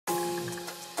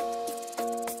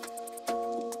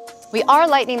We are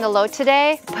lightening the load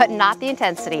today, but not the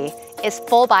intensity. It's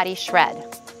full body shred.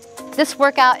 This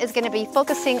workout is going to be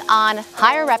focusing on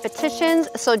higher repetitions,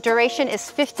 so duration is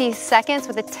 50 seconds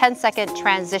with a 10-second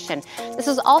transition. This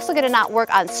is also going to not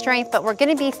work on strength, but we're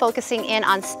going to be focusing in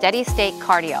on steady state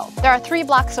cardio. There are 3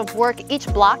 blocks of work. Each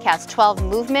block has 12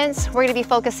 movements. We're going to be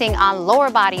focusing on lower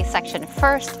body section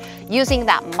first, using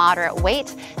that moderate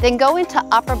weight, then go into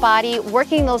upper body,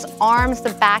 working those arms,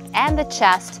 the back, and the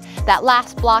chest. That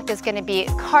last block is going to be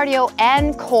cardio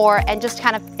and core, and just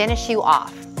kind of finish you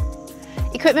off.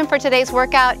 Equipment for today's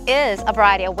workout is a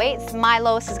variety of weights. My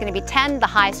lowest is going to be 10, the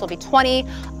highest will be 20,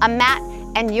 a mat,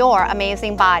 and your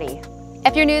amazing body.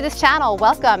 If you're new to this channel,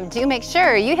 welcome. Do make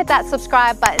sure you hit that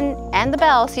subscribe button and the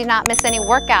bell so you not miss any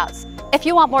workouts. If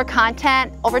you want more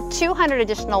content, over 200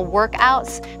 additional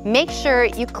workouts, make sure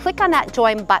you click on that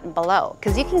join button below,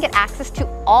 because you can get access to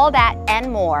all that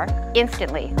and more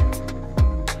instantly.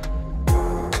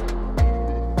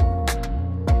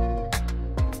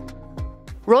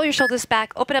 Roll your shoulders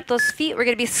back, open up those feet. We're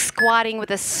gonna be squatting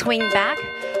with a swing back,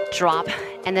 drop,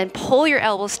 and then pull your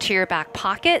elbows to your back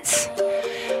pockets.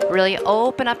 Really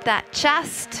open up that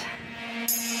chest.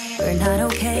 We're not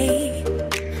okay.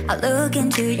 I look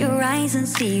into your eyes and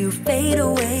see you fade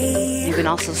away. You can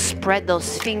also spread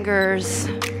those fingers.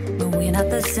 But we're not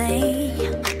the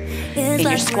same. In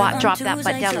your squat, drop that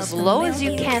butt down as low as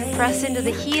you can. Press into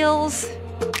the heels.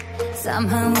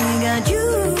 Somehow we got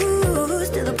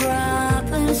used to the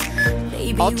problems.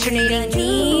 Alternating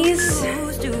knees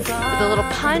with a little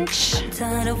punch.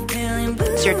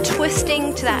 So you're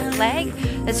twisting to that leg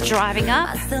that's driving up.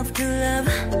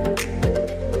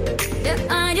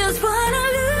 I just wanna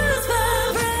lose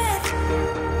my breath.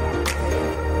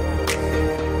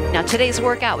 Now today's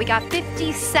workout, we got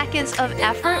 50 seconds of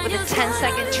effort with a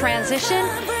 10-second transition.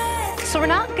 So we're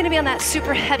not gonna be on that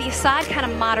super heavy side, kind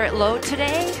of moderate load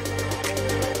today.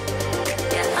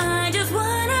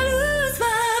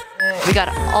 We got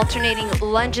alternating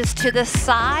lunges to the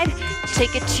side.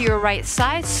 Take it to your right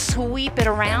side, sweep it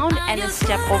around, and then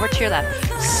step over to your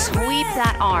left. Sweep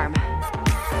that arm.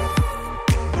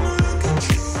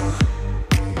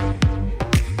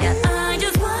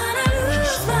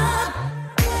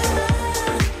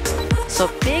 So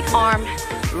big arm,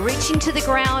 reaching to the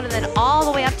ground, and then all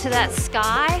the way up to that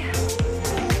sky.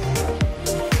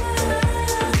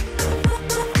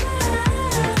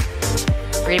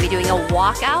 We're gonna be doing a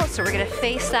walkout, so we're gonna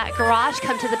face that garage,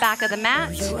 come to the back of the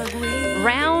mat,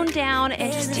 round down,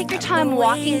 and just take your time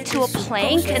walking to a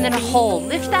plank, and then hold.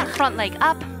 Lift that front leg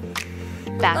up,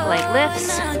 back leg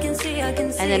lifts,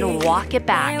 and then walk it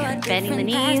back, bending the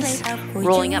knees,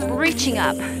 rolling up, reaching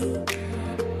up.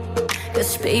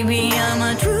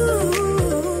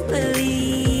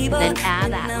 Then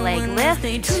add that leg lift.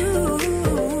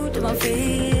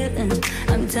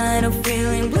 I'm tired of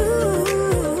feeling blue.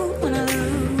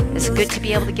 It's good to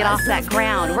be able to get off that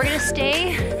ground. We're gonna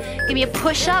stay. Give me a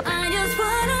push-up,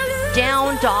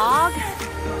 down dog.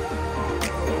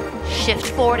 Shift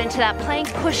forward into that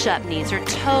plank, push-up, knees or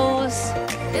toes.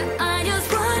 I just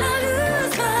wanna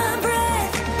lose my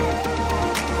breath.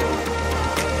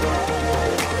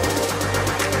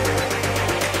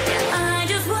 I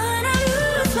just wanna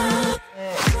lose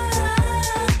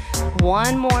my.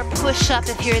 One more push-up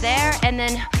if you're there, and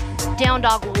then down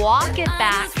dog, walk it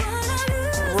back.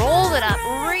 Roll it up,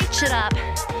 reach it up,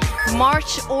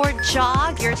 march or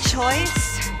jog, your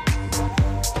choice.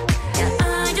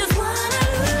 I just wanna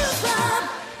lose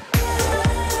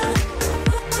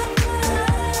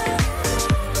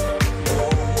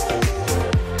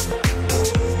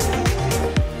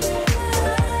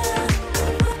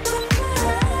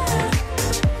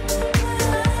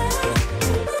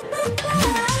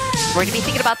We're gonna be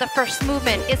thinking about the first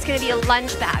movement. It's gonna be a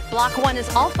lunge back. Block 1 is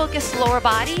all focused lower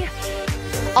body.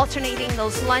 Alternating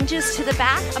those lunges to the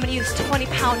back. I'm gonna use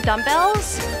 20-pound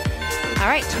dumbbells. All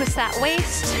right, twist that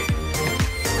waist.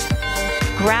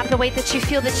 Grab the weight that you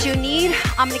feel that you need.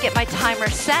 I'm gonna get my timer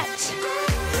set.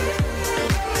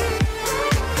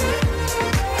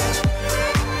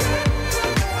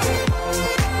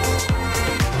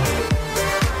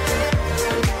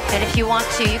 And if you want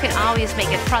to, you can always make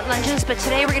it front lunges, but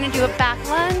today we're gonna do a back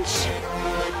lunge.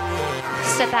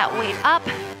 Set that weight up.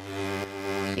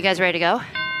 You guys ready to go?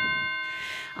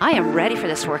 I am ready for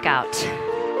this workout.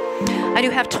 I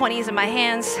do have 20s in my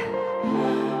hands.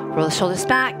 Roll the shoulders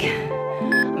back.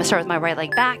 I'm gonna start with my right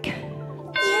leg back.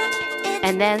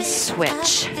 And then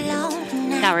switch.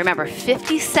 Now remember,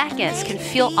 50 seconds can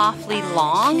feel awfully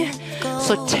long,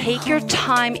 so take your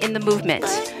time in the movement.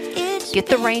 Get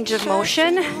the range of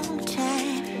motion.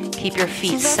 Keep your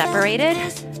feet separated.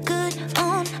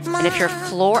 And if your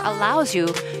floor allows you,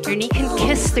 Your knee can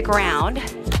kiss the ground.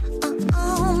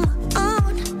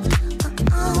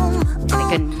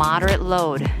 Make a moderate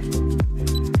load.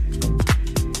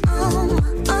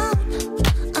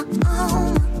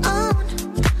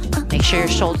 Make sure your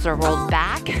shoulders are rolled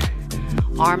back,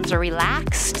 arms are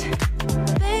relaxed.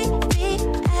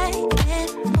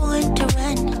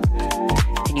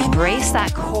 And you brace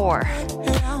that core.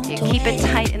 You keep it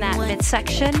tight in that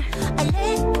midsection.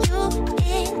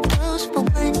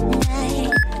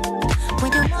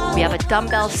 We have a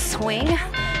dumbbell swing.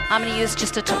 I'm gonna use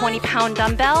just a 20-pound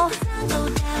dumbbell.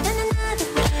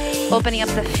 Opening up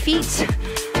the feet.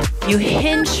 You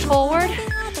hinge forward,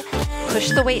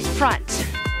 push the weight front.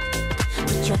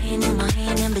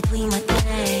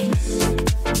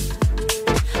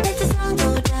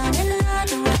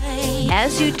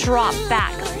 As you drop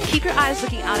back, keep your eyes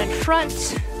looking out in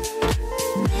front.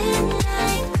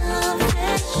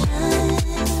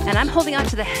 And I'm holding on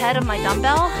to the head of my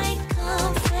dumbbell.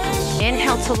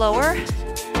 Inhale to lower.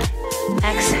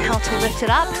 Exhale to lift it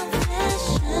up.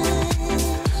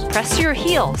 Press your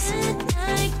heels.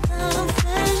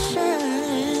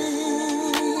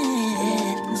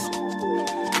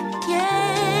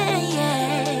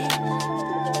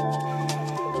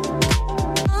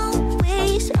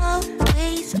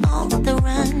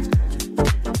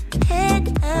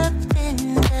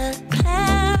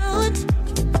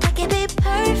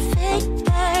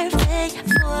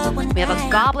 We have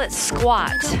a goblet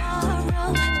squat.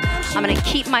 I'm gonna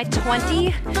keep my 20,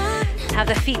 have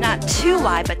the feet not too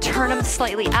wide, but turn them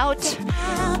slightly out.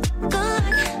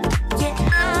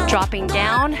 Dropping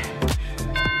down,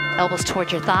 elbows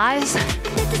towards your thighs,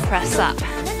 press up.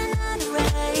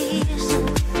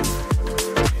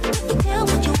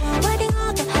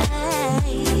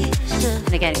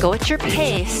 And again, go at your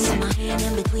pace,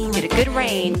 get a good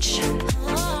range.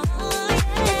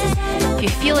 If you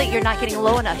feel like you're not getting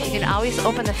low enough, you can always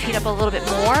open the feet up a little bit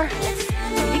more.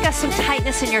 You got some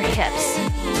tightness in your hips.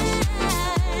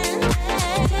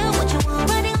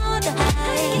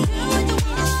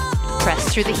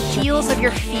 Press through the heels of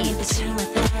your feet.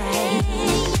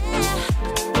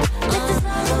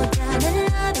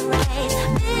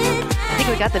 I think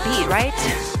we got the beat, right?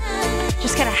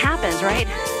 Just kind of happens, right?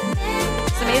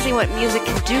 It's amazing what music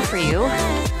can do for you.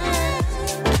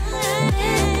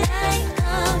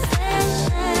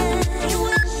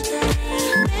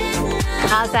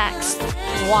 COSSAK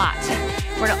squat.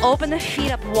 We're gonna open the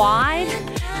feet up wide,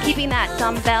 keeping that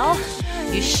dumbbell.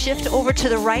 You shift over to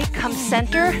the right, come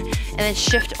center, and then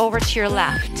shift over to your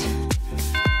left.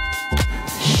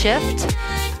 Shift,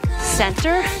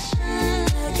 center,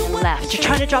 left. You're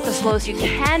trying to drop as low as you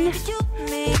can.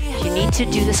 If you need to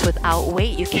do this without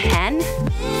weight, you can.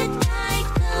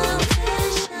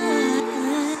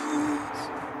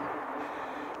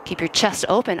 Keep your chest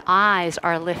open, eyes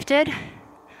are lifted.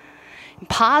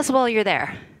 Pause while you're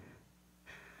there.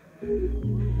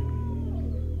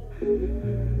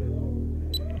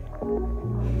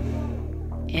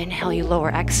 Inhale, you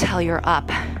lower. Exhale, you're up.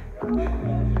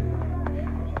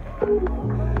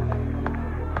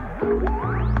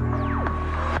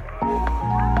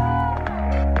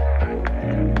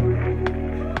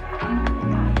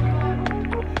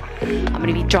 I'm going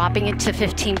to be dropping it to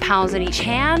 15 pounds in each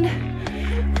hand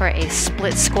for a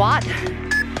split squat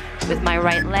with my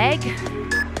right leg.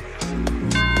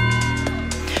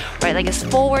 Right leg is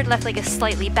forward, left leg is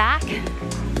slightly back.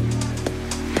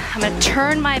 I'm gonna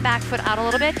turn my back foot out a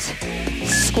little bit,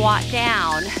 squat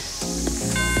down.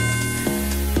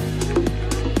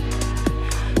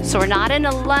 So we're not in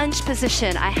a lunge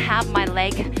position. I have my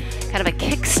leg kind of a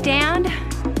kickstand,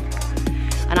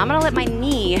 and I'm gonna let my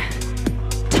knee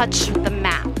touch the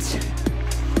mat.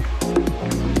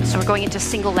 So we're going into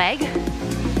single leg,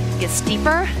 get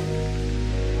steeper.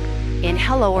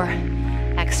 Inhale, lower,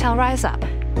 exhale, rise up.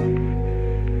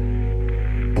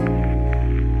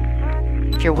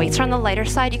 If your weights are on the lighter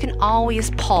side, you can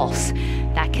always pulse.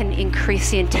 That can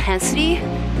increase the intensity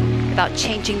without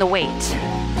changing the weight.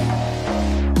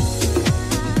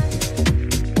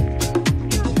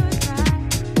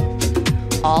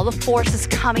 All the force is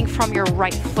coming from your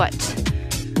right foot.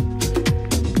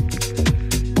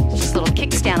 Just a little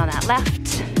kickstand on that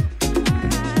left.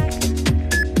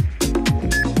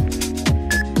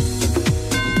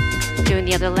 Doing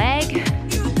the other leg.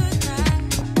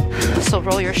 So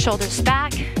roll your shoulders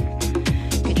back,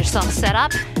 get yourself set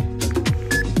up,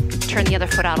 turn the other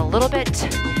foot out a little bit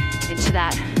into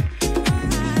that.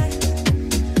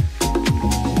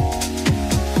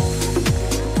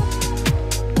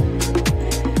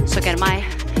 So again, my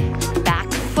back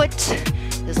foot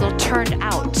is a little turned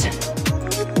out.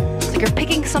 So you're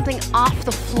picking something off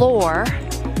the floor,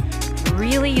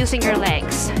 Really using your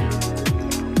legs,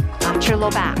 not your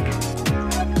low back.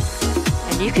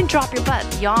 And you can drop your butt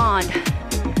beyond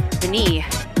the knee.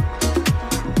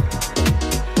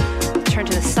 Turn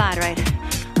to the side, right?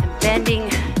 I'm bending,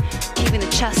 keeping the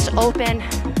chest open.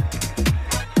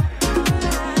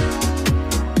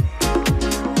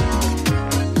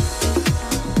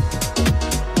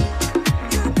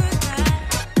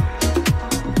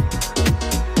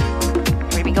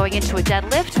 Going into a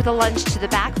deadlift with a lunge to the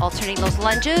back, alternating those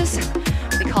lunges.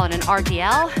 We call it an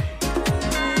RDL.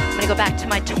 I'm gonna go back to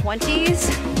my 20s.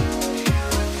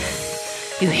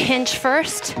 You hinge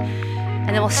first, and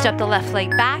then we'll step the left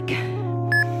leg back.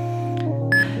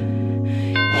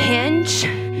 Hinge,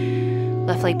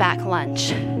 left leg back,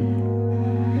 lunge.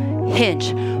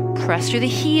 Hinge, press through the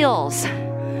heels.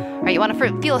 All right, you wanna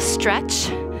feel a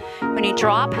stretch when you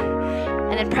drop,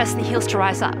 and then press the heels to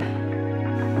rise up.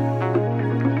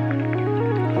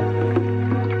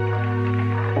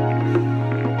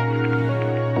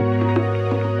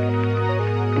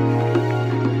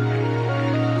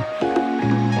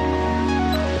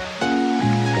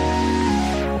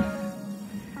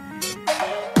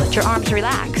 Your arms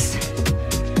relax.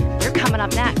 You're coming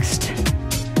up next.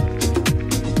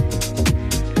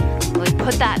 Really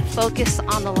put that focus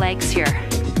on the legs here.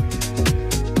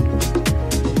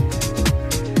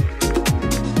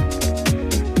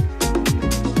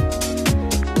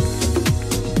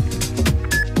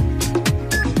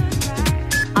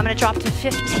 I'm gonna drop to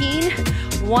 15.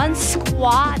 One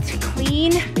squat,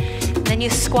 clean. Then you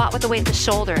squat with the weight of the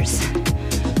shoulders.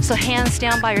 So hands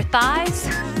down by your thighs.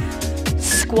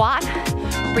 Squat,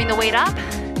 bring the weight up,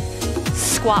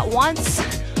 squat once,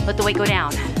 let the weight go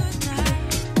down.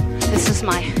 This is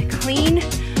my clean,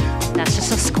 that's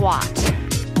just a squat.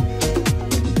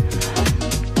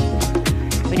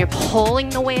 When you're pulling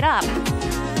the weight up,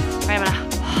 right, I'm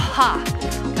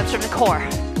gonna, comes from the core.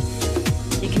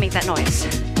 You can make that noise.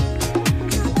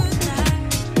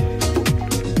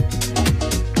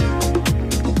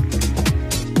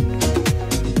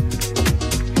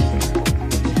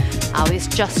 Always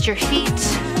adjust your feet.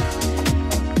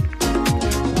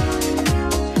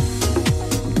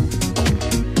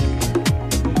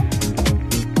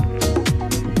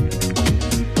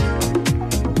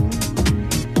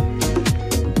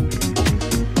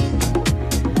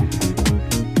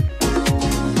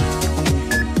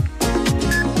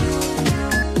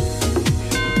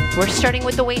 We're starting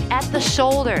with the weight at the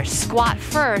shoulder. Squat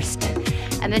first,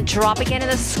 and then drop again in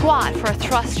the squat for a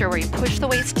thruster where you push the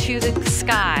weights to the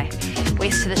sky.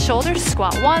 Waist to the shoulders,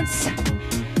 squat once.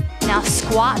 Now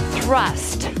squat,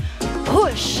 thrust,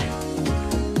 push.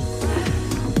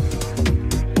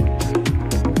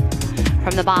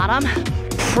 From the bottom,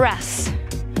 press.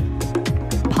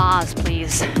 Pause,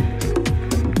 please.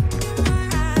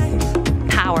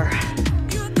 Power.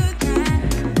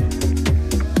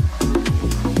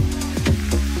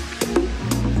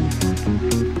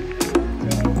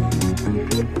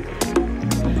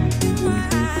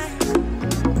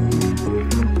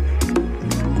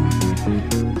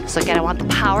 So again, I want the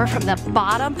power from the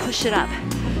bottom, push it up.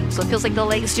 So it feels like the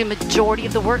legs do majority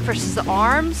of the work versus the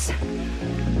arms.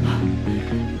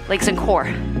 Legs and core.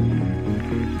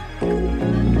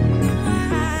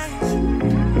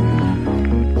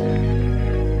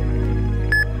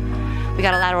 We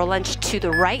got a lateral lunge to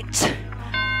the right.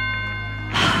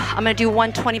 I'm gonna do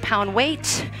one 20-pound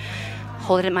weight.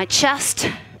 Hold it in my chest,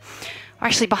 or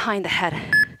actually behind the head.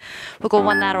 We'll go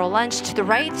one lateral lunge to the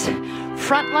right,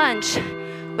 front lunge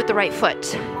with the right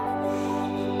foot.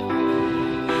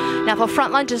 Now if a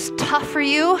front lunge is tough for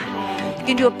you, you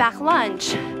can do a back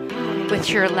lunge with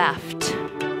your left.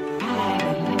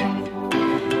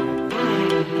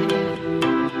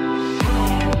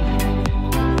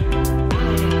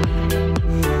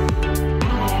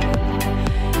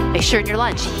 Make sure in your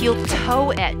lunge, heel to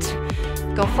toe it.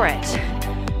 Go for it.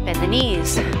 Bend the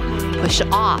knees, push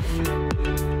off.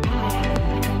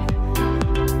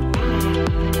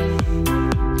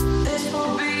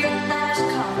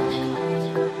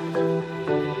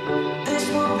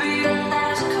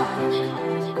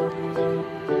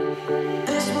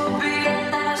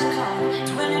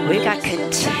 We've got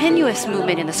continuous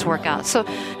movement in this workout. So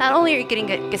not only are you getting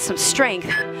get some strength,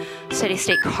 steady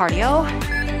state cardio.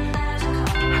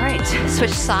 All right,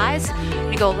 switch sides.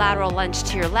 You go lateral lunge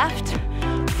to your left,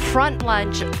 front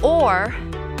lunge, or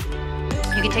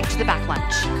you can take it to the back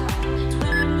lunge.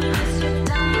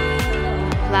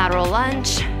 Lateral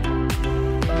lunge,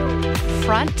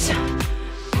 front,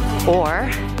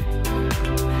 or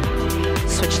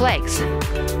switch legs.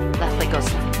 Left leg goes,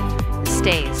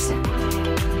 stays.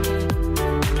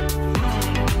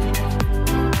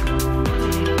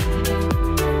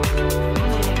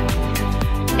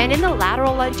 And in the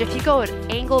lateral lunge, if you go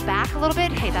an angle back a little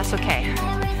bit, hey, that's okay.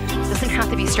 It doesn't have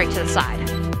to be straight to the side.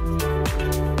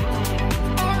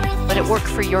 Let it work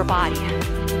for your body.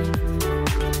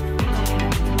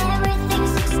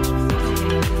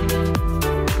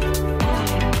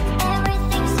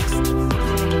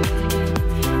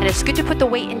 And it's good to put the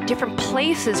weight in different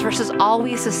places versus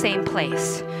always the same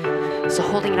place. So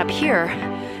holding it up here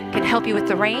can help you with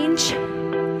the range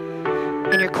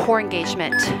and your core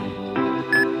engagement.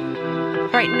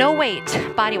 All right, no weight,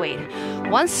 body weight.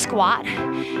 One squat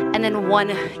and then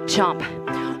one jump.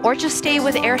 Or just stay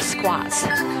with air squats.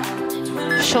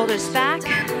 Shoulders back,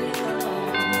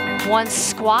 one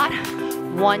squat,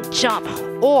 one jump.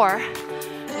 Or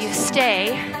you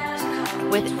stay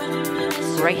with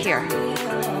right here.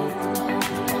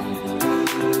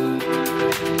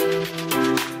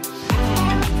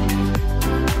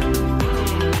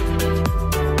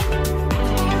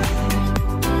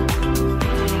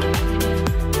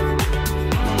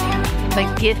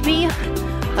 But give me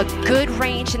a good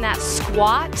range in that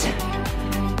squat.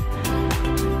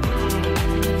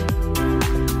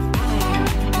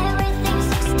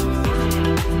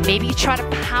 Maybe you try to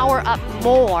power up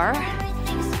more.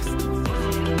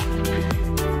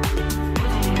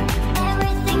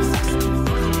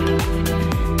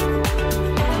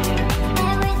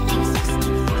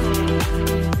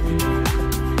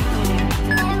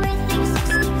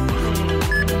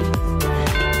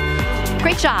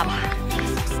 Great job.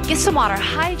 Get some water,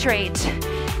 hydrate,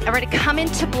 and we're gonna come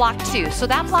into block 2. So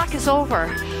that block is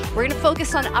over. We're gonna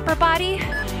focus on upper body,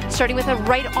 starting with a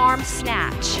right arm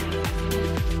snatch.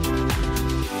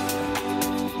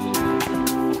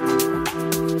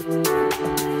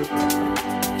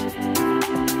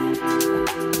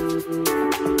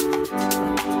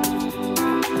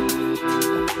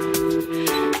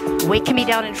 Weight can be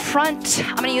down in front.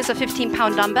 I'm gonna use a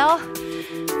 15-pound dumbbell.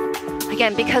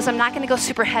 Again, because I'm not gonna go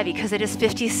super heavy because it is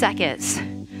 50 seconds.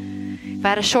 If I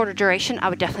had a shorter duration, I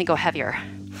would definitely go heavier.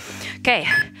 Okay,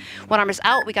 one arm is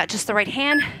out. We got just the right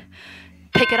hand.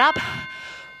 Pick it up,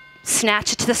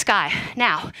 snatch it to the sky.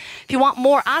 Now, if you want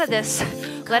more out of this,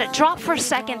 let it drop for a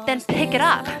second, then pick it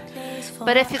up.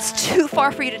 But if it's too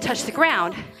far for you to touch the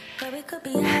ground,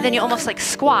 then you almost like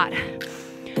squat.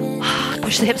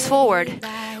 Push the hips forward.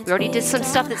 We already did some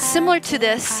stuff that's similar to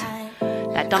this,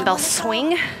 that dumbbell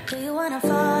swing.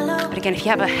 But again, if you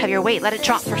have a heavier weight, let it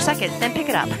drop for a second, then pick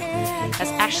it up.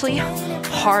 That's actually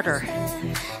harder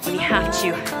when you have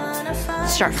to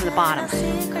start from the bottom.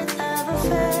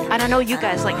 And I know you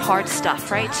guys like hard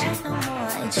stuff, right?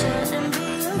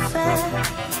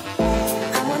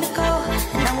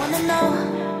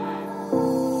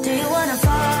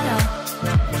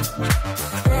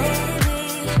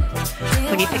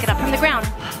 When you pick it up from the ground,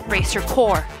 brace your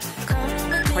core.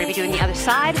 We're gonna be doing the other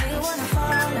side.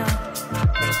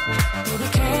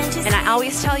 And I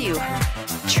always tell you,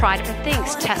 try different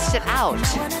things, test it out.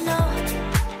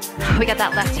 We got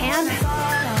that left hand,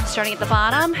 starting at the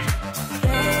bottom,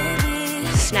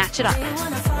 snatch it up.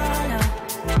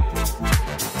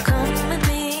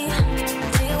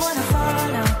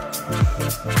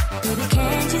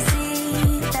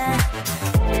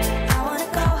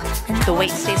 The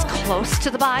weight stays close to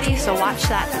the body, so watch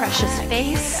that precious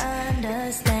face.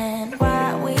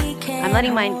 I'm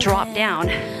letting mine drop down,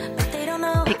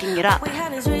 picking it up.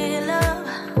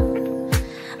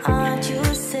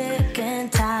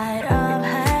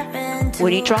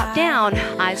 When you drop down,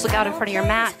 eyes look out in front of your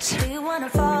mat, so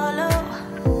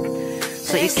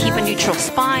that you keep a neutral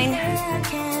spine.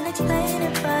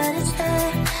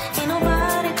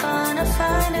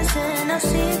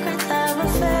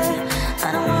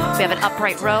 We have an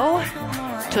upright row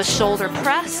to a shoulder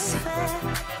press.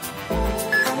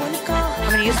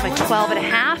 I'm going to use my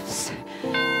 12.5s.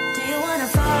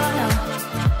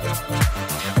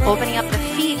 Opening up the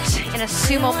feet in a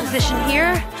sumo position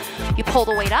here. You pull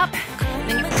the weight up,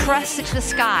 then you press it to the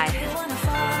sky.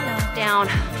 Down,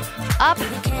 up,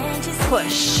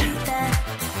 push.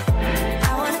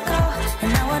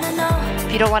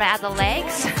 If you don't want to add the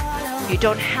legs, you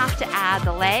don't have to add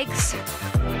the legs.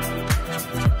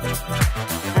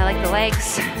 I like the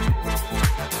legs.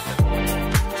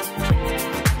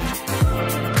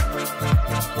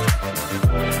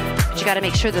 But you got to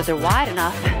make sure that they're wide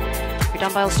enough. Your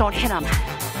dumbbells don't hit them.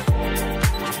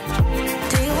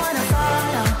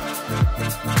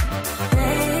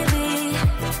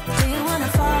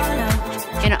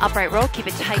 In an upright row, keep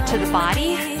it tight to the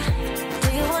body.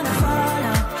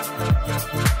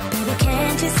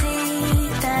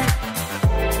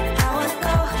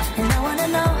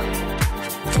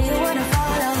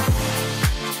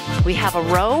 We have a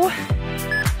row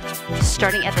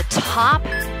starting at the top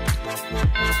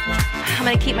I'm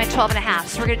gonna keep my 12.5.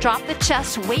 So we're gonna drop the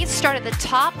chest, weights start at the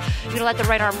top. You're gonna let the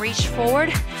right arm reach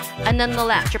forward, and then the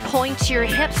left. You're pulling to your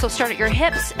hips, so start at your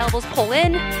hips, elbows pull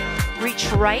in,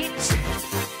 reach right,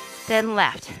 then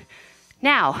left.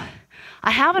 Now, I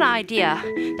have an idea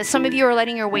that some of you are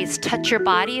letting your weights touch your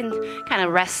body and kind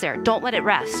of rest there. Don't let it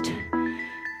rest.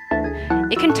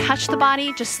 It can touch the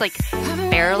body just like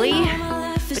barely,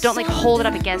 but don't like hold it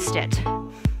up against it.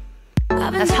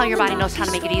 That's how your body knows how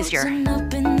to make it easier.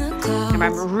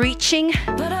 Remember, reaching,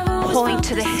 pulling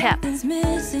to the hip.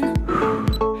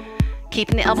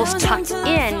 Keeping the elbows tucked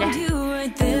in.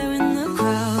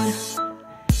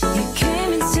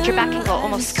 Your back can go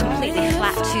almost completely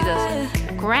flat to the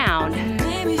ground.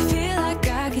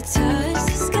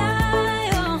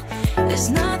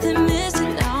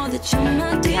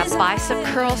 We have bicep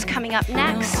curls coming up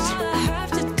next.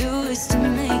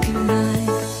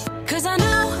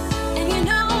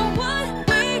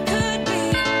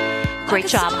 Great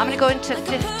job. I'm going to go into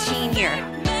 15 here.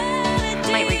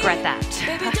 Might regret that.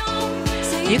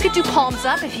 You could do palms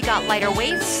up if you got lighter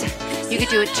weights. You could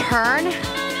do a turn.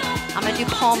 I'm going to do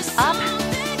palms up.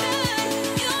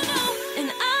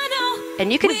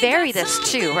 And you can vary this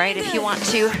too, right? If you want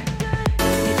to, you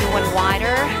can do one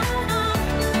wider.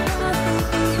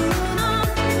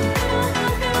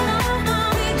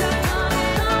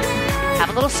 Have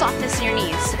a little softness in your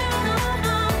knees.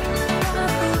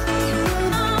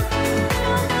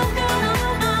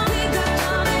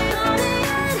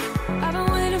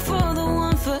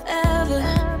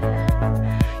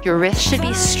 Your wrist should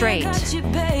be straight. You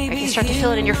can start to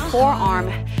feel it in your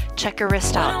forearm. Check your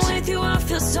wrist out.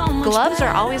 Gloves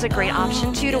are always a great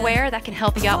option too to wear. That can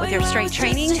help you out with your strength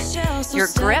training, your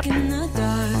grip.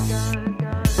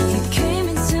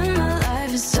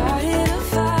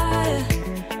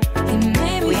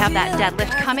 We have that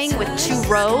deadlift coming with 2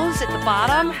 rows at the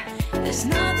bottom.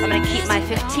 I'm going to keep my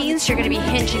 15s. You're going to be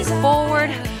hinging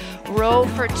forward, row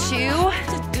for 2,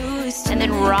 and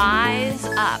then rise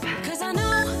up.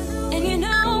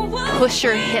 Push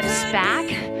your hips back,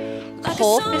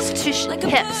 pull fist to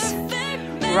hips,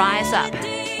 rise up.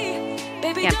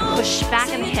 Again, push back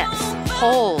in the hips,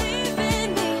 hold.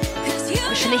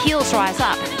 Push in the heels, rise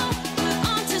up.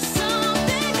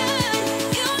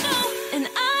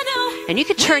 And you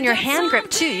could turn your hand grip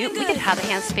too. We could have the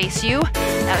hands face you.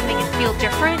 That would make it feel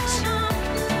different.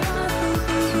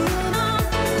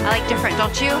 I like different,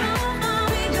 don't you?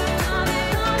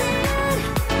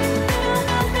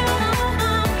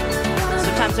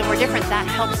 Sometimes when we're different, that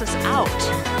helps us out.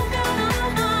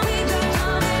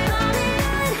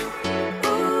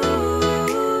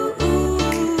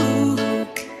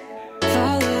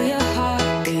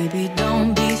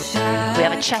 We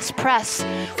have a chest press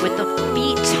with the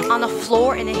feet on the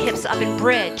floor and the hips up in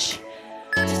bridge.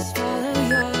 I'm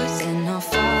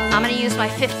going to use my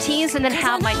 15s and then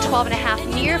have my 12.5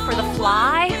 near for the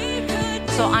fly.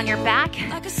 So on your back,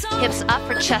 hips up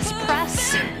for chest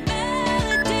press.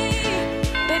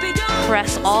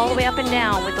 Press all the way up and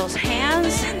down with those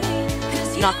hands.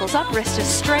 Knuckles up, wrist is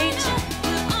straight.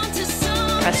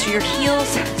 Press through your heels,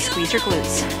 squeeze your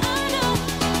glutes.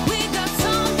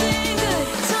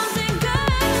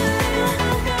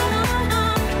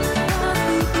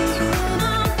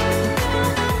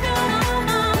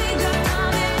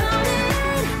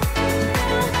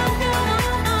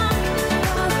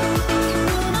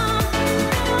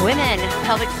 Women,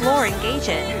 pelvic floor, engage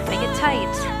it, make it tight.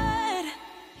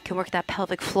 You can work that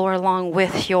pelvic floor along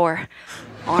with your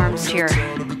arms here. So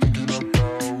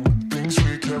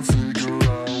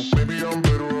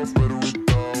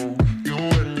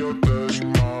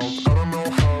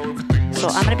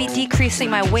I'm going to be decreasing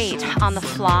my weight on the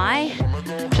fly,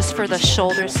 just for the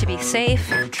shoulders to be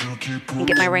safe and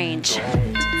get my range.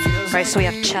 All right, so we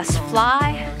have chest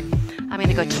fly. I'm going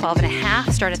to go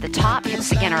 12.5, start at the top,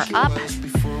 hips again are up.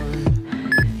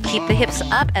 Keep the hips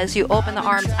up as you open the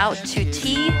arms out to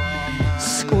T.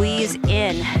 Squeeze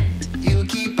in.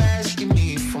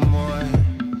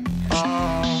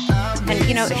 And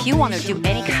you know, if you want to do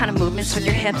any kind of movements with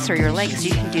your hips or your legs,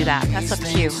 you can do that. That's up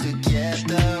to you.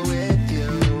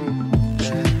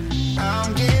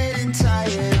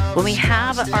 When we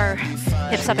have our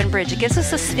hips up in bridge, it gives us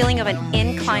this feeling of an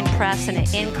incline press and an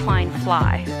incline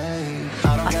fly.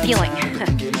 A feeling.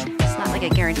 It's not like a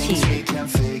guarantee.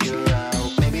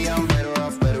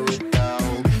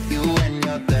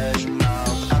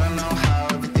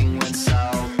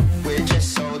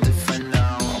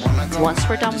 Once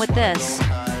we're done with this,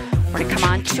 we're going to come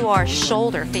on to our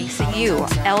shoulder facing you,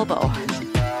 elbow.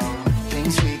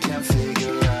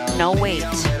 No weight.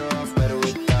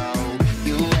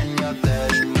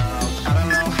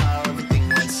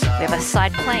 We have have a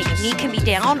side plank. Knee can be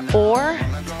down, or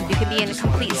you can be in a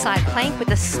complete side plank with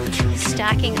the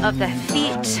stacking of the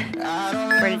feet.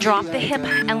 We're going to drop the hip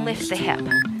and lift the hip.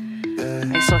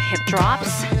 Okay, so hip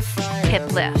drops,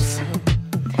 hip lifts.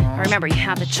 Remember, you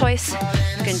have the choice.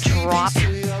 You can drop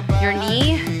your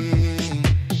knee.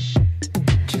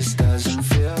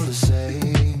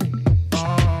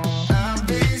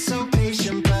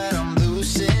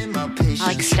 I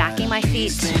like stacking my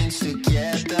feet.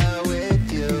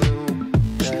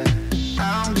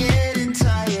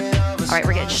 All right,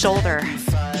 we're getting shoulder.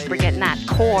 We're getting that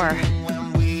core.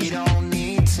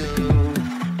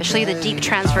 Especially the deep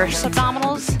transverse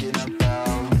abdominals.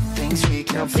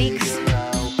 Your obliques.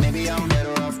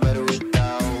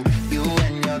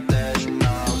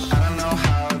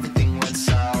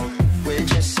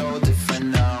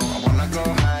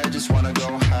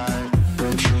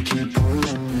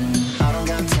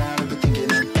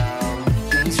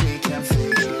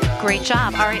 Great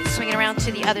job. All right, swinging around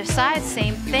to the other side,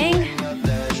 same thing.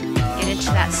 Get into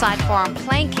that side forearm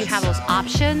plank. You have those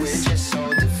options.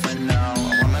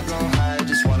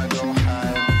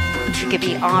 You could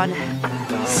be on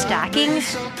stacking,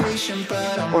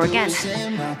 or again,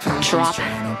 drop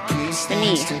the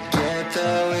knee.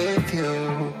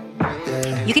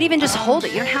 You can even just hold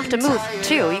it. You don't have to move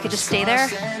too. You could just stay there.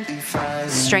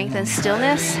 Strength and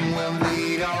stillness.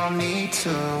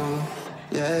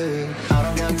 Yeah, I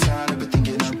don't got time to be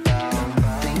thinking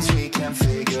about things we can't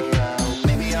figure out.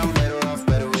 Maybe I'm better off,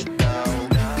 better without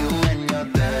you and your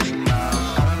dirty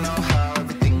mouth. I don't know how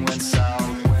everything went south.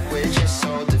 We're just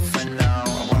so different now.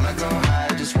 I wanna go high,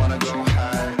 just wanna go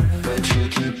high, but you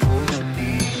keep pulling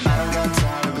me. I don't got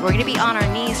time. We're gonna be on our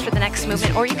knees for the next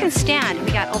movement, or you can stand.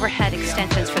 We got overhead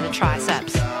extensions for the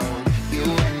triceps.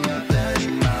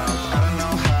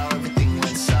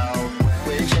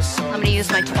 I'm gonna use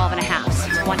my 12.5s.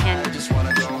 One hand,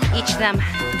 each of them,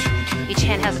 each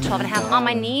hand has a 12.5 on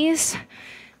my knees.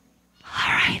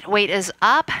 All right, weight is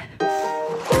up.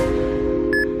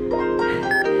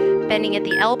 Bending at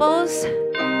the elbows,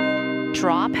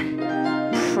 drop,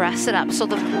 press it up. So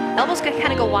the elbows can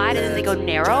kind of go wide and then they go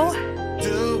narrow.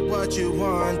 Do what you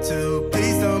want to,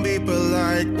 please don't be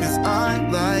polite, cause I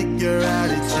like your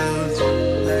attitude.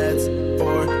 Let's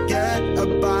forget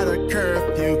about a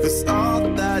curfew, cause all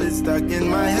that is stuck in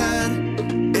my head.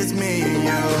 It's me and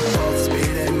you, both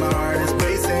speed and my heart is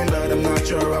racing, but I'm not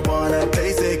sure I wanna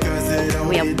face it, cause it only.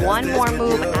 We have one more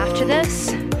move after this.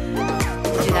 Do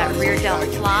that rear delt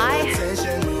fly.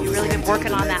 You've really been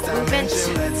working on that movement.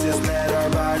 Let's just let our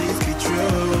bodies be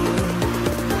true.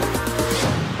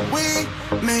 We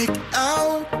make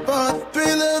out for the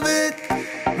thrill of it,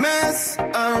 mess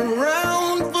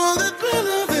around for the thrill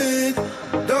of it.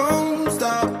 Don't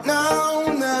stop now,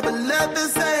 never let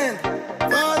this end.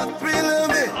 For the thrill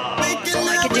of it,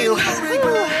 I could do. All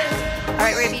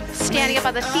right, we're gonna be standing up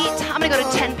on the feet. I'm gonna go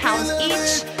to 10 pounds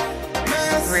each.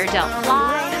 Rear delt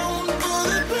fly.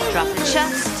 Drop the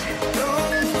chest.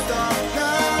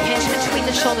 Pinch between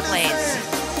the shoulder blades.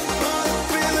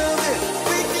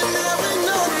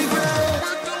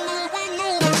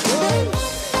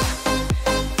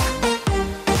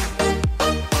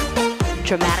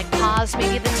 Dramatic pause,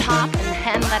 maybe at the top,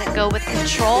 and then let it go with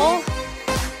control.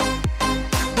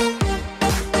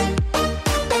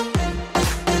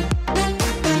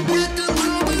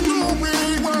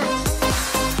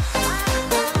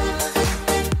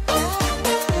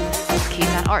 Keep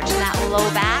that arch in that low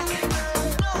back.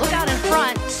 Look out in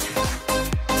front.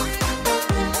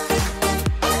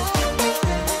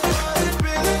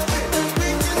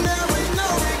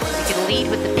 You can lead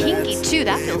with the pinky too.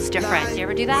 That feels different. Do you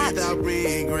ever do that?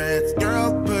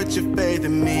 Girl, put your faith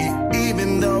in me,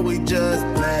 even though we just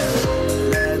met.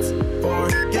 Let's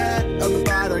forget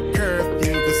about a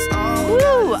curfew.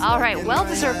 Woo! All right,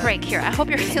 well-deserved break here. I hope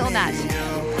you're feeling that.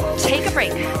 Take a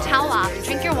break, towel off,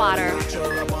 drink your water,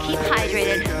 keep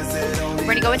hydrated. We're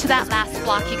gonna go into that last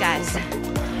block, you guys.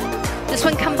 This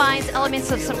one combines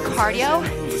elements of some cardio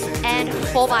and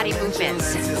full body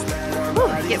movements. Woo,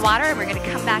 get water, and we're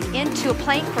gonna come back into a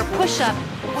plank for push-up,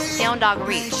 down dog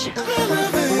reach.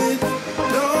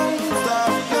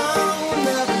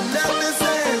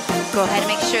 Go ahead and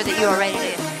make sure that you are ready to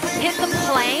hit the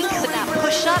plank with that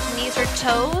push-up, knees or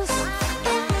toes,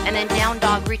 and then down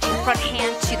dog, reaching front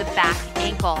hand to the back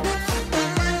ankle.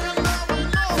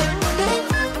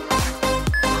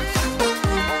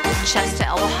 Chest to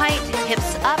elbow height,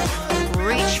 hips up,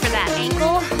 reach for that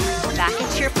ankle, back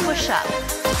into your push-up.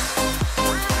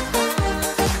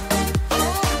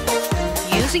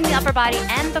 Using the upper body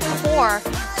and the core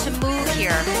to move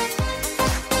here.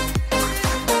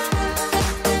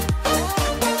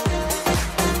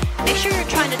 Make sure you're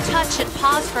trying to touch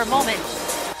pause for a moment.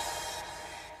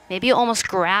 Maybe you almost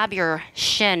grab your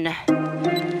shin.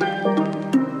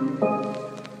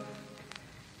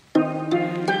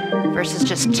 Versus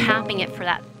just tapping it for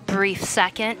that brief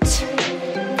second.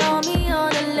 Call me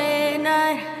on a late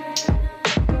night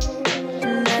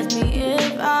and ask me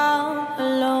if I'm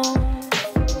alone.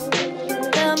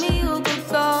 Tell me you could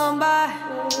come by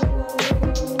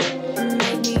and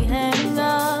make me hang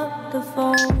up the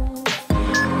phone.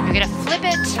 You're gonna flip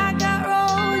it. I got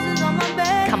roses on my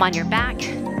bed. Come on your back.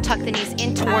 Tuck the knees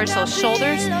in towards those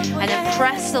shoulders and then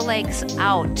press the legs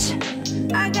out.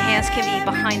 Hands can be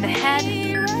behind the head.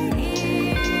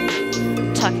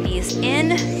 Tuck knees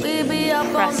in,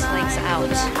 press legs out.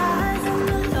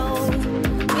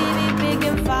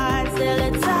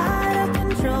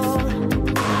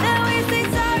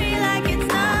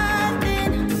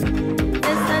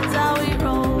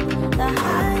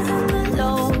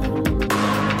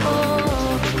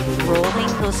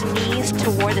 Rolling those knees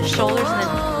toward the shoulders and then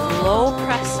low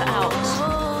press out.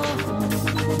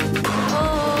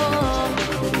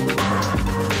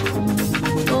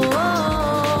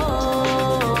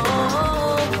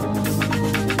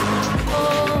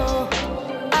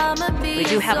 We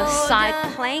do have a side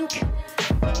plank.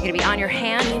 You're gonna be on your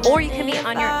hand or you can be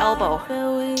on your elbow.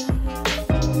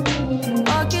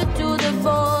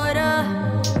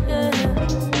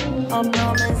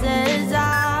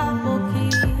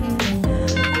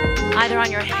 Either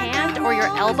on your hand or your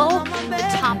elbow, the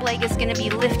top leg is gonna be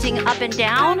lifting up and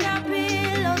down.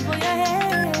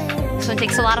 This one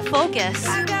takes a lot of focus.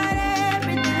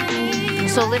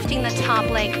 So lifting the top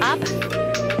leg up.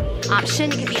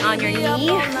 Option, it can be on your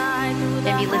knee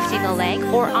and be lifting the leg,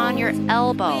 or on your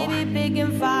elbow.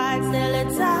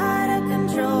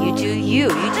 You do you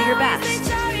do your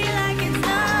best.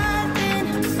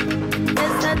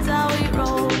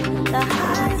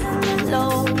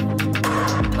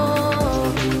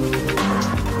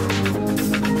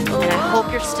 And I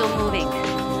hope you're still moving.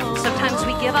 Sometimes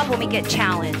we give up when we get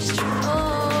challenged.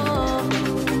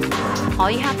 All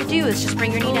you have to do is just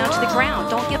bring your knee down to the ground.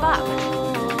 Don't give up.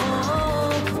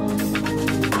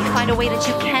 Find a way that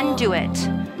you can do it.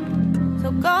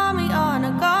 So call me on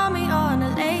a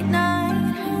late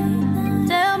night.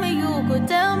 Tell me you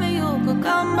could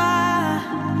come by.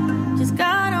 Just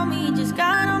count on me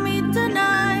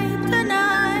tonight.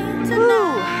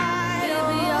 Ooh.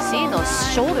 See, those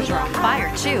shoulders are on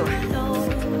fire too.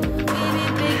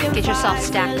 Get yourself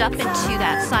stacked up into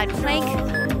that side plank,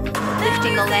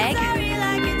 lifting the leg.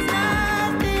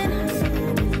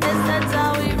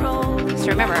 So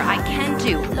remember, I can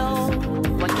do.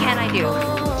 What can I do?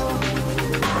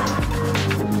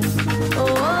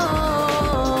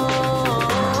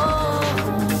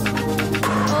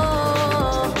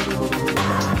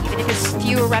 Even if it's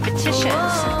fewer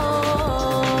repetitions.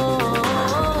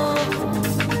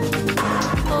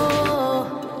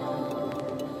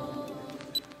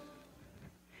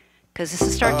 Because this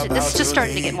is just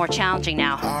starting to get more challenging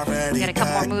now. We got a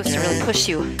couple more moves to really push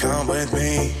you. Come with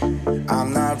me.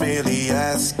 I'm not really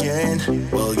asking.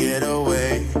 We'll get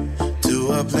away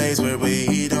to a place where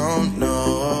we don't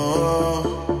know.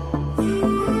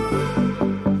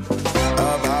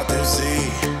 About to see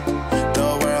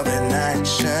the world in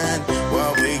action.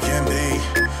 What we can be,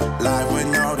 life with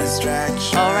no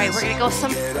distraction. All right, we're gonna go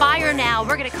some fire now.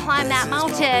 We're gonna climb that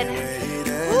mountain.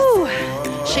 Woo!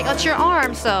 Shake out your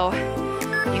arms, though.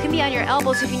 You can be on your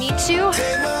elbows if you need to.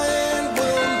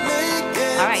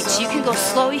 All right, you can go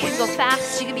slow, you can go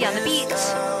fast, you can be on the beat.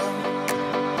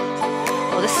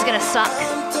 Oh, this is gonna suck.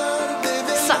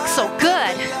 Suck so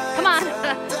good. Come on.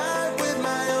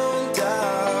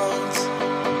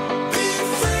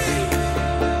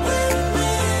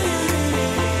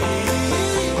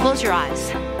 Close your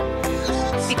eyes.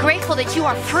 Be grateful that you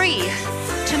are free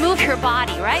to move your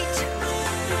body, right?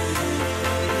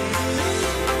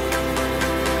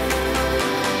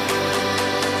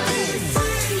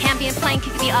 Plank,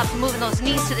 you can be up, moving those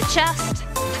knees to the chest.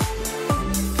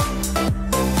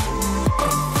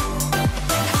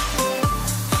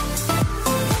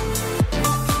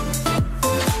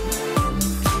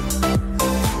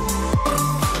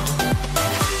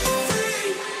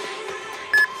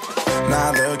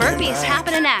 Burpees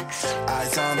happening next.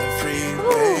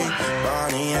 Ooh.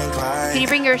 Can you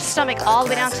bring your stomach all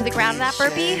the way down to the ground in that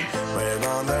burpee?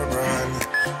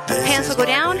 Hands will go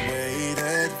down.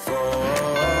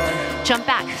 Jump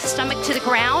back, stomach to the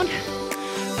ground.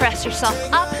 Press yourself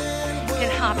up. You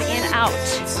can hop in, out.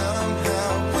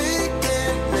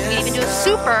 You can even do a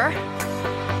super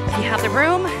if you have the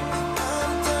room.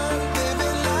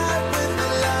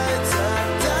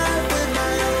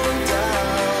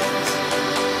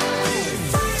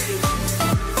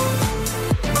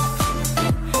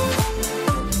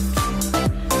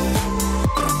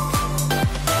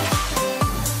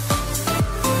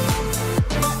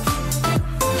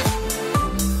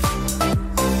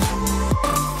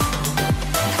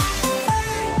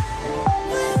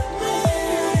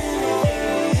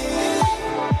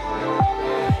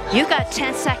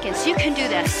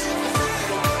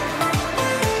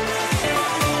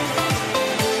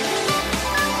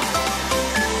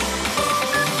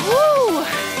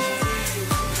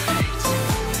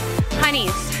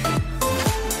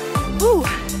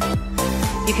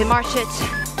 can march it.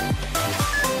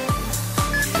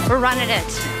 We're running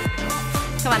it.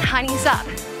 Come on, high knees up.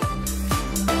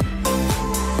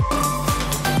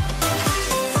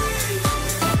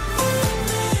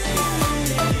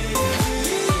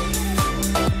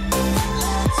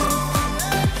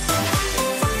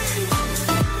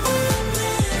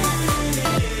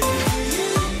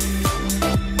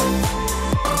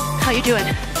 How you doing?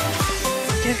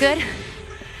 Doing good?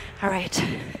 All right.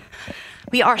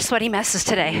 We are sweaty messes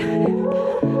today. A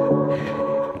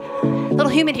little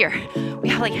humid here. We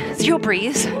have like 0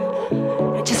 breeze.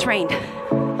 It just rained.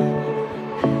 Come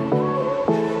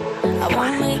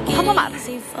on, pump them up.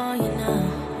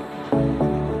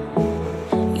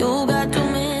 You got 2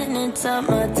 minutes of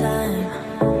my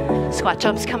time. Squat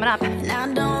jumps coming up. And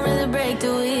I don't really break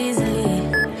too easily,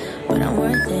 but I'm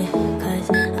worth it, 'cause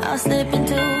I'll slip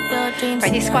into your dreams.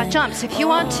 Right, these squat jumps, if you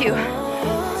want to,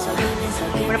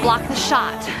 we're gonna block the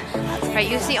shot. Right,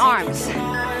 use the arms.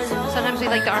 Sometimes we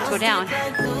like the arms go down.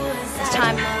 This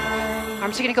time,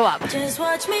 arms are gonna go up. Just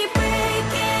watch me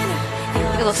breaking.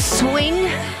 A little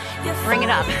swing, bring it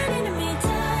up.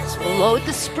 Load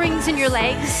the springs in your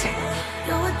legs,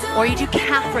 or you do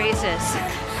calf raises.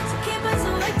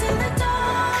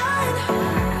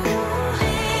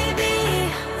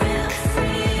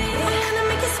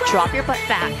 Drop your butt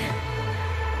back.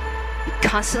 You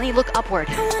constantly look upward.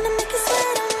 I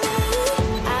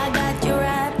got you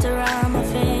wrapped around my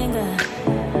finger,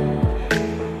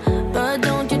 but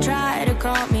don't you try to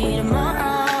call me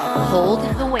tomorrow. Hold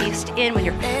the waist in when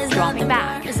you're dropping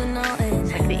back. It's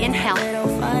like the inhale.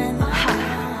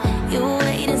 You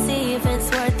wait and see if it's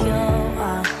worth your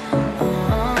while.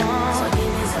 So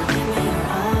give me your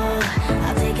all.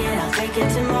 I'll take it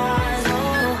to Mars.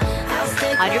 I'll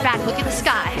stick On your back, look at the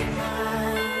sky.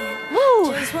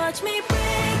 Woo! Just watch me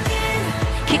breaking.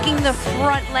 Kicking the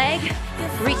front leg,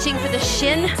 reaching for the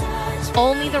shin,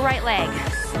 only the right leg.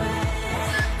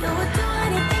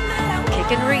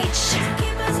 Kick and reach.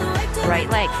 Right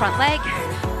leg, front leg.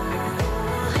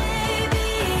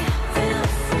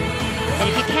 And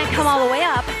if you can't come all the way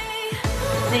up,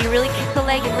 then you really kick the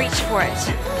leg and reach for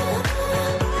it.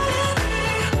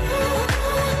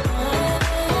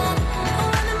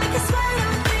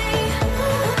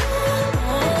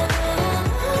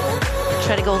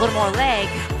 Try to go a little more leg.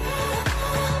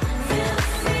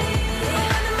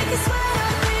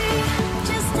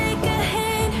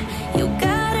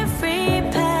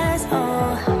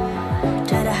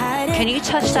 Can you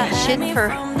touch that shin for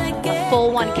a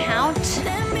full 1 count?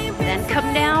 Then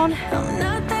come down.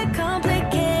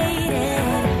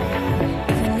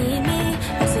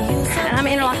 And I'm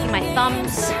interlocking my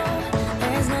thumbs.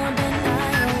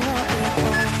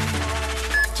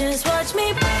 Just watch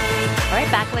me. All right,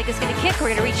 back leg is gonna kick. We're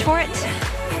gonna reach for it.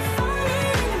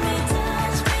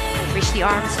 Reach the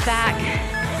arms back.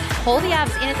 Hold the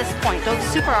abs in at this point. Don't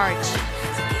super arch.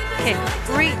 Okay,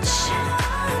 reach.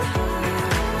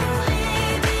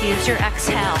 Use your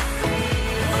exhale.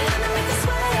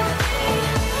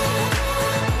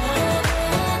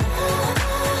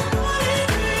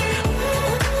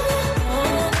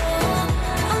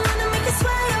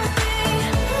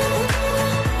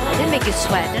 I did make you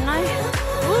sweat, didn't I?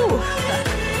 Woo!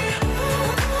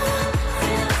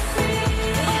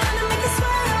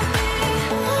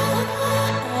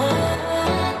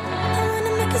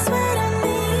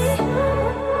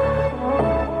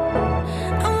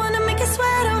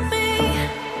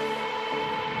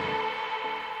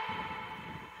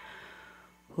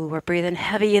 Ooh, we're breathing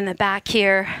heavy in the back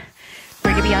here.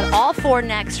 We're gonna be on all 4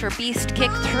 next for beast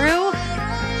kick through.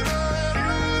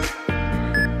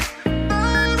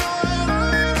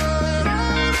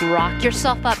 Rock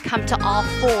yourself up, come to all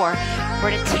 4.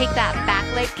 We're gonna take that back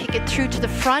leg, kick it through to the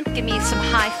front. Give me some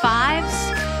high fives.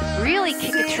 Really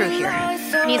kick it through here.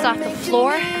 Knees off the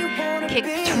floor, kick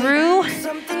through.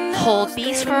 Hold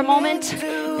beast for a moment,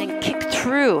 then kick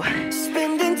through.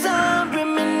 Spending time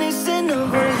reminiscing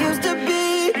of where it used to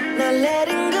be, not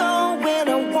letting go when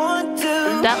I want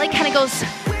to. That leg kind of goes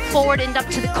forward and up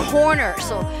to the corner,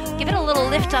 so give it a little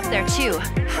lift up there too.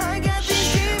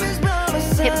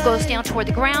 Hip goes down toward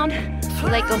the ground,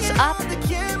 leg goes up.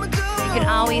 You can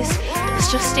always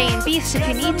just stay in beast if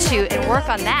you need to and work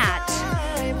on that.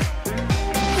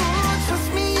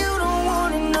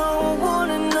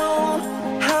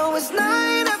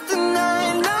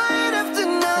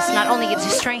 This not only gives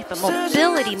you strength, but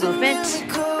mobility movement.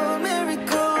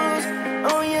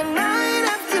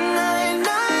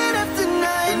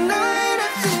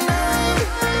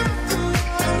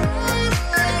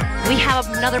 We have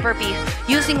another burpee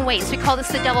using weights. We call this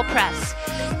the devil press.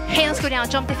 Hands go down,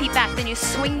 jump the feet back, then you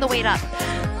swing the weight up.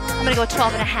 I'm gonna go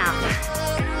 12 and a half.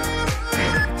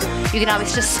 You can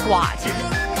always just squat.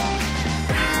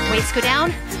 Weights go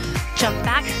down, jump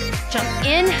back, jump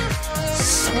in,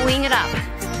 swing it up.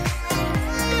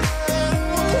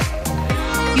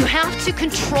 You have to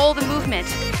control the movement.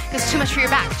 It's too much for your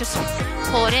back. Just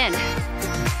pull it in.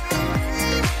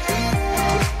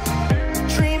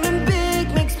 Dreaming big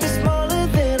makes me smaller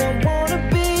than I wanna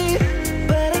be,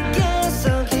 but I guess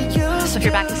I'll get used. So if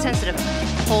your back is sensitive,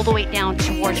 pull the weight down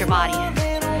towards your body.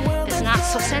 If it's not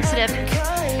so sensitive,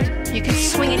 you can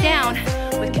swing it down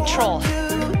with control.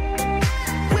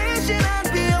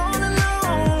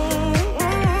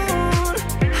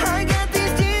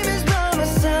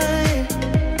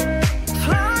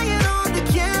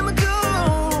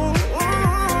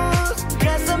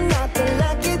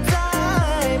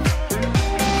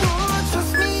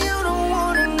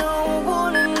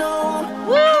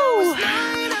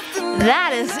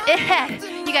 That is it.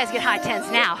 You guys get high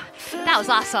tens now. That was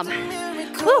awesome.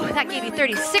 Whew, that gave you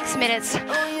 36 minutes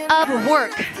of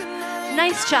work.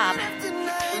 Nice job.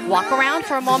 Walk around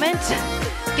for a moment,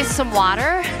 get some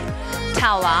water,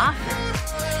 towel off,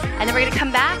 and then we're gonna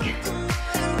come back.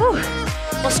 Whew,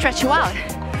 we'll stretch you out.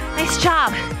 Nice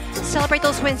job. Celebrate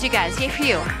those wins, you guys. Yay for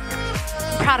you.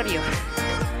 I'm proud of you.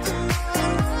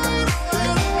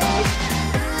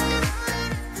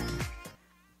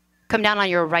 Come down on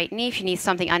your right knee. If you need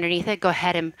something underneath it, go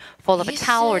ahead and fold up a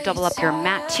towel or double up your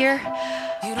mat here.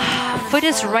 Foot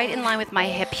is right in line with my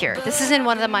hip here. This is in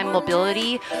one of my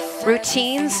mobility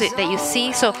routines that you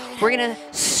see. So we're gonna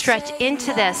stretch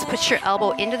into this. Put your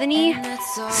elbow into the knee,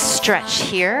 stretch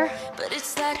here.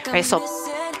 All right, so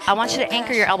I want you to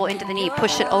anchor your elbow into the knee,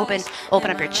 push it open, open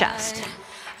up your chest.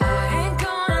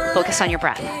 Focus on your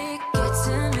breath.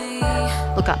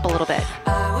 Look up a little bit.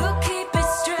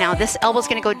 Now this elbow's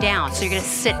gonna go down, so you're gonna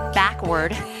sit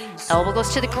backward. Elbow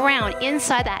goes to the ground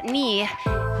inside that knee,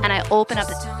 and I open up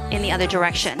in the other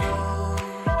direction.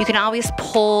 You can always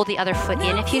pull the other foot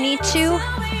in if you need to.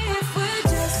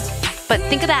 But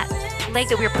think of that leg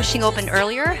that we were pushing open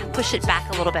earlier. Push it back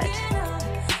a little bit.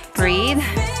 Breathe.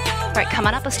 All right, come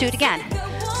on up, let's do it again.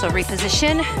 So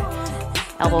reposition,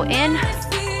 elbow in,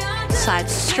 side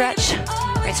stretch.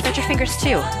 All right, spread your fingers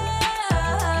too.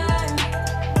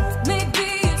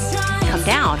 Come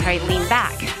down, all right, lean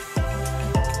back.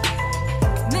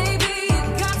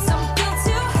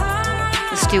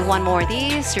 Let's do one more of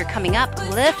these. You're coming up,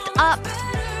 lift up,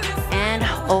 and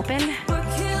open.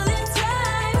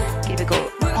 Give it a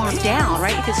go, arm down,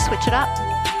 right? You can switch it up.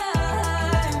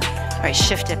 All right,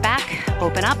 shift it back,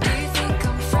 open up.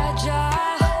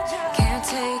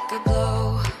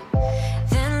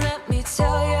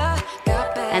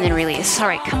 And then release. All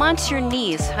right, come onto your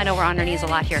knees. I know we're on our knees a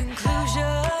lot here.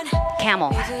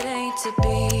 Camel.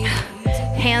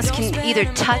 Hands can either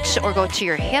touch or go to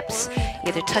your hips,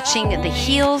 either touching the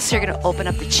heels. So you're gonna open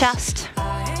up the chest.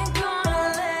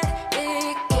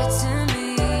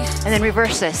 And then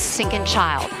reverse this, sink in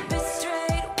child.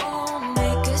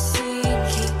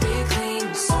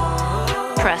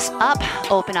 Press up,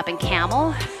 open up in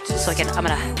camel. So again, I'm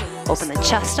gonna open the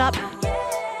chest up.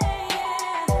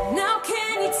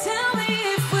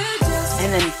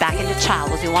 And then back into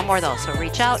child. We'll do one more of those. So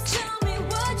reach out.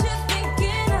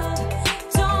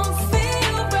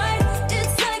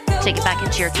 Take it back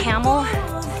into your camel.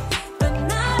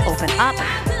 Open up.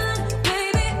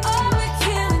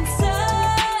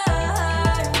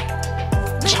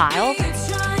 Child.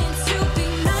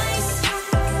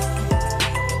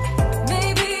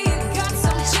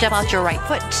 Step out your right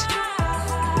foot.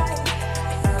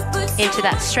 Into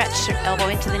that stretch, elbow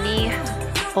into the knee.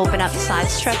 Open up, side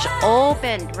stretch,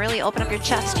 open. Really open up your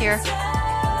chest here.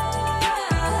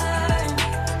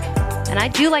 And I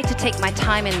do like to take my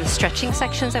time in the stretching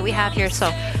sections that we have here. So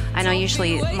I know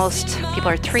usually most people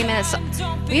are 3 minutes.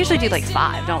 We usually do like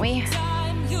 5, don't we?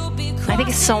 I think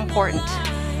it's so important.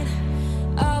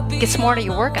 Gets more to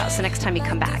your workouts the next time you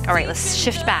come back. All right, let's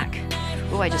shift back.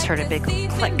 Ooh, I just heard a big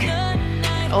click.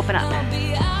 Open up.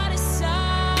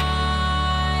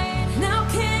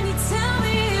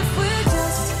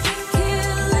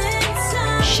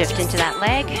 Shift into that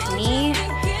leg, knee,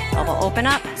 elbow open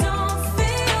up.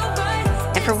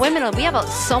 And for women, we have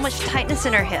so much tightness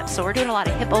in our hips, so we're doing a lot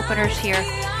of hip openers here.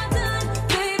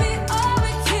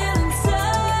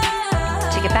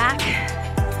 Take it back.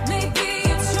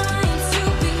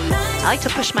 I like to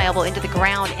push my elbow into the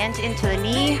ground and into the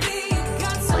knee.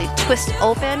 Really twist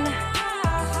open.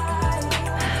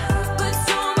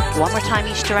 One more time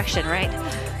each direction, right?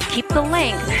 Keep the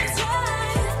length.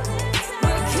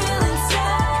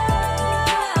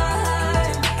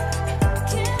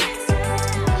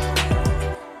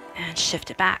 Shift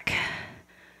it back.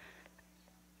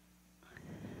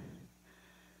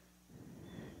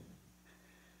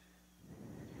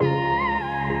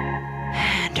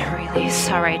 Release.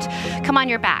 All right. Come on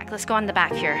your back. Let's go on the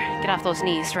back here. Get off those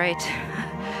knees, right?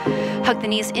 Hug the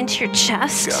knees into your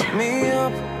chest. Got me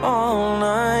up all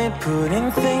night,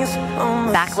 putting things on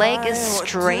the Back leg is side.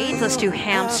 straight. Let's do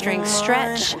hamstring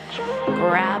stretch.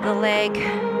 Grab the leg.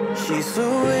 She's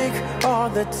awake all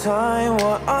the time.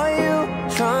 What are you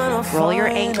trying to Roll your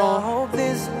find? ankle. I hope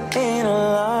this ain't a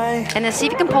lie. And then see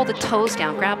if you can pull the toes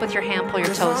down. Grab with your hand, pull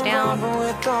your toes down,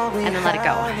 and then let it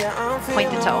go. Point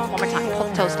the toe. One more time. Pull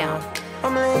the toes down.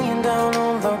 I'm laying down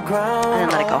on the ground. And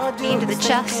then let it go. Knee into the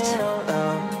chest.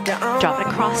 Drop it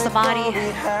across the body.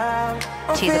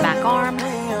 To the back arm.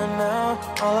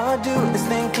 All I do is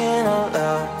thinking out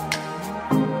loud.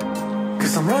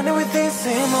 'Cause I'm running with these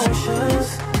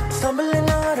emotions, stumbling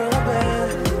out of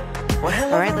bed.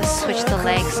 All right, let's switch the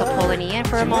legs. So pull the knee in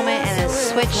for a moment, and then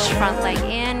switch front leg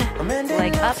in,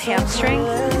 leg up, hamstring.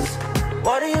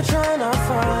 What are you trying to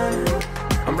find?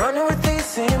 I'm running with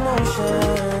these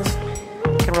emotions.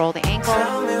 You can roll the ankle.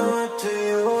 Tell me, what do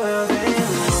you have in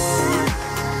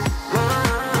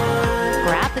mind?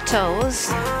 Grab the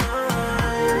toes.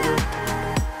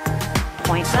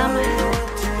 Point them.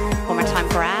 One more time,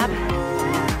 grab.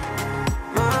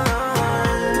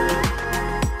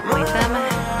 Point them.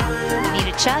 Knee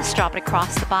to chest, drop it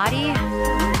across the body. I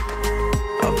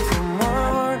put my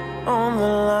heart on the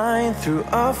line through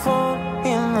our phone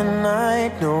in the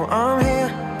night. No, I'm here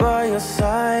by your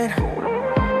side.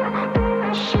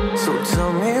 So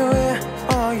tell me, where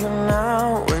are you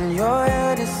now when your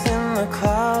head is in the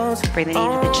clouds? Bring the knee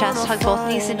into the chest, hug both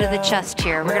knees into the chest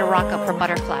here. We're gonna rock up for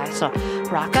butterfly. So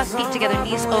rock up, feet together,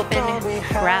 knees open,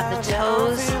 grab the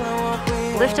toes,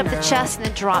 lift up the chest, and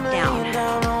then drop down.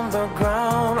 On the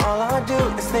ground, all I do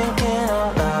is thinking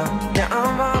out loud. Yeah,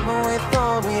 I'm vibing with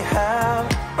all we have.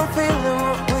 I'm feeling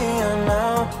what we are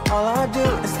now. All I do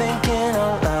is thinking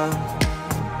out loud.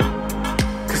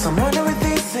 'Cause I'm running with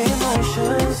these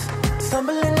emotions,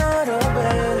 stumbling out of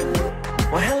bed.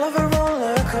 One hell of a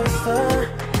roller coaster.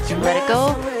 Let it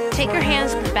go. Take your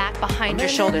hands back behind your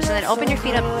shoulders and then open your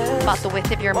feet up about the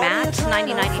width of your mat.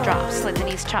 90-90 drops. Let the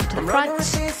knees drop to the front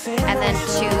and then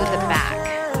to the back.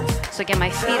 So again, my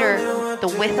feet are the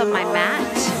width of my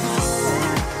mat.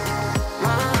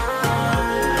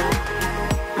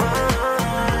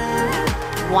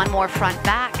 One more front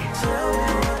back.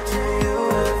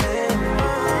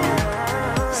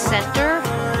 Center.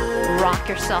 Rock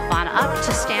yourself on up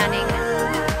to standing.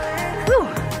 Whew.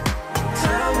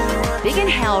 Big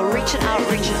inhale, reach it out,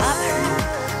 reach it up.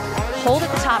 Hold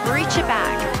at the top, reach it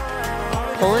back.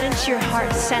 Pull it into your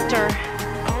heart center.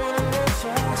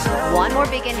 One more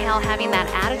big inhale, having that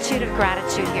attitude of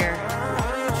gratitude here.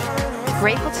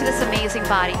 Grateful to this amazing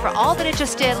body for all that it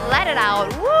just did. Let it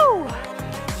out. Woo!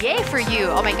 Yay for you.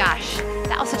 Oh my gosh.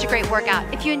 That was such a great workout.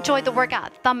 If you enjoyed the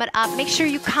workout, thumb it up. Make sure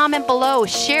you comment below.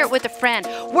 Share it with a friend.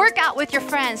 Work out with your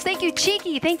friends. Thank you,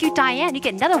 Cheeky. Thank you, Diane. You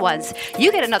get another ones.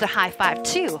 You get another high five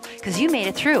too, because you made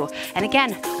it through. And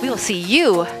again, we will see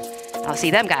you. I'll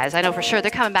see them, guys. I know for sure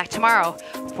they're coming back tomorrow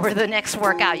for the next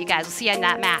workout. You guys will see you on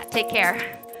that mat. Take care.